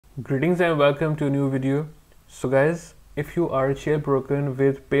Greetings and welcome to a new video. So guys, if you are jailbroken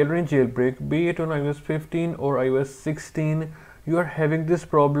with Palera1n Jailbreak, be it on iOS 15 or iOS 16, you are having this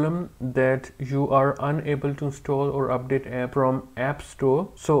problem that you are unable to install or update app from Appstore.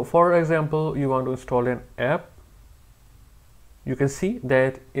 So for example, you want to install an app. You can see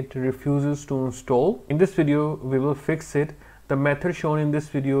that it refuses to install. In this video, we will fix it. The method shown in this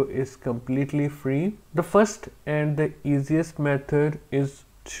video is completely free. The first and the easiest method is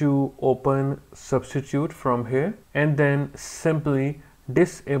to open substitute from here and then simply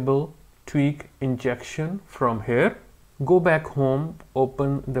disable tweak injection from here. Go back home,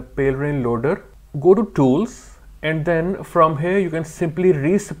 open the Palera1n loader, go to tools, and then from here you can simply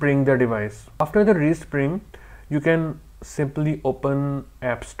respring the device. After the respring, you can simply open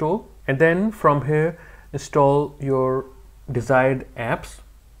Appstore and then from here install your desired apps.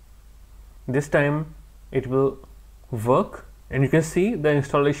 This time it will work. And you can see the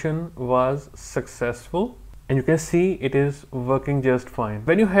installation was successful and you can see it is working just fine.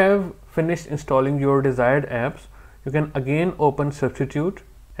 When you have finished installing your desired apps, you can again open substitute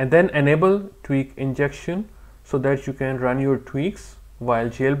and then enable tweak injection so that you can run your tweaks while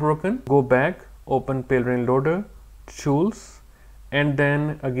jailbroken. Go back, open Palera1n loader, tools, and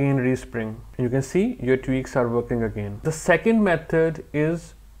then again respring. And you can see your tweaks are working again. The second method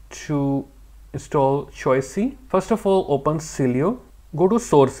is to install choicy. First of all, open Cilio, go to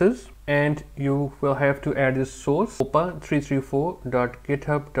sources and you will have to add this source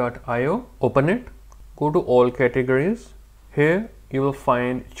opa334.github.io. open it, go to all categories. Here you will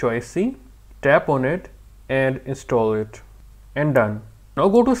find choicy, tap on it and install it, and done. Now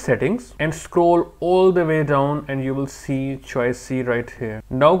go to settings and scroll all the way down and you will see choicy right here.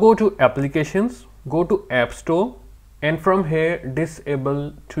 Now go to applications, go to Appstore, and from here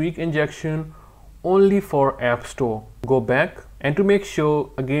disable tweak injection only for Appstore. Go back and to make sure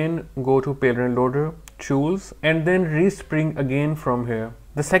again go to Palera1n loader, tools, and then respring again from here.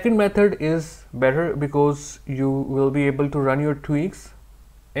 The second method is better because you will be able to run your tweaks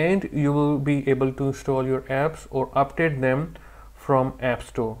and you will be able to install your apps or update them from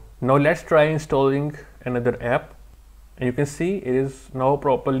Appstore. Now let's try installing another app and you can see it is now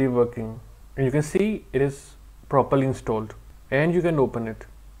properly working and you can see it is properly installed and you can open it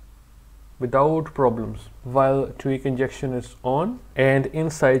without problems while tweak injection is on. And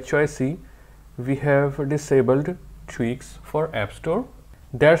inside choicy we have disabled tweaks for Appstore.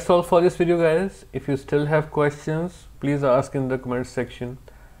 That's all for this video guys. If you still have questions, please ask in the comment section.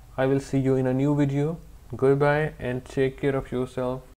 I will see you in a new video. Goodbye and take care of yourself.